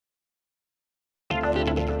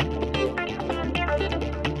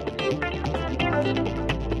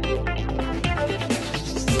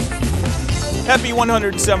Happy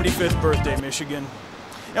 175th birthday, Michigan.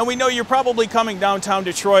 And we know you're probably coming downtown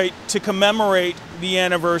Detroit to commemorate the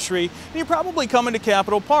anniversary, and you're probably coming to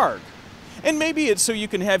Capitol Park. And maybe it's so you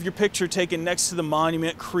can have your picture taken next to the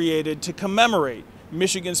monument created to commemorate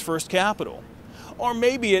Michigan's first Capitol. Or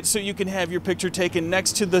maybe it's so you can have your picture taken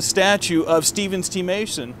next to the statue of Stevens T.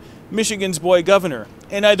 Mason, Michigan's boy governor.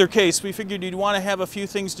 In either case, we figured you'd want to have a few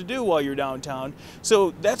things to do while you're downtown,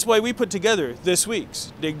 so that's why we put together this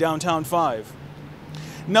week's Dig Downtown 5.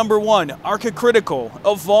 Number 1, Archicritical,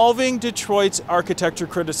 Evolving Detroit's Architecture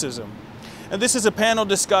Criticism. And this is a panel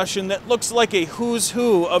discussion that looks like a who's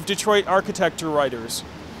who of Detroit architecture writers.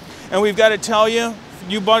 And we've got to tell you,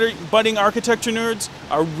 you budding architecture nerds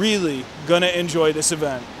are really going to enjoy this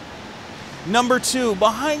event. Number 2,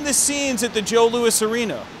 Behind the Scenes at the Joe Louis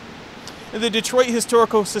Arena. The Detroit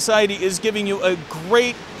Historical Society is giving you a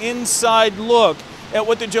great inside look at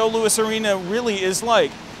what the Joe Louis Arena really is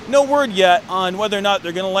like. No word yet on whether or not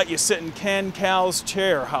they're going to let you sit in Ken Cal's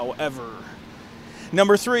chair, however.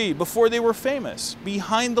 Number 3, Before They Were Famous,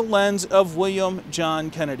 Behind the Lens of William John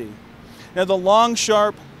Kennedy. Now, the long,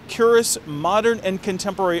 sharp, curious, modern, and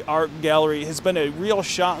contemporary art gallery has been a real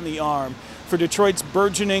shot in the arm for Detroit's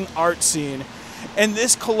burgeoning art scene. And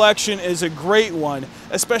this collection is a great one,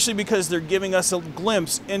 especially because they're giving us a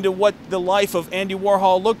glimpse into what the life of Andy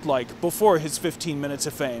Warhol looked like before his 15 minutes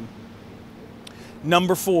of fame.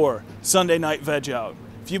 Number 4, Sunday Night Veg Out.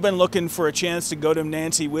 If you've been looking for a chance to go to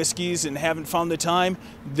Nancy Whiskey's and haven't found the time,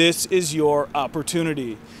 this is your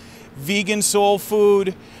opportunity. Vegan soul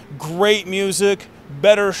food, great music,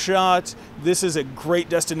 better shots. This is a great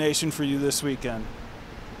destination for you this weekend.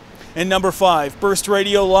 And number 5, Burst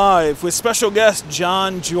Radio Live with special guest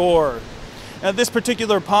John Jor. Now, this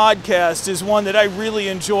particular podcast is one that I really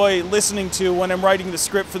enjoy listening to when I'm writing the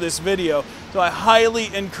script for this video. So I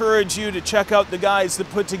highly encourage you to check out the guys that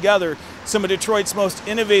put together some of Detroit's most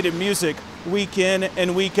innovative music week in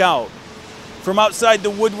and week out. From outside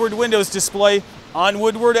the Woodward Windows display on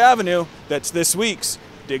Woodward Avenue, that's this week's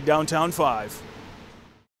Dig Downtown 5.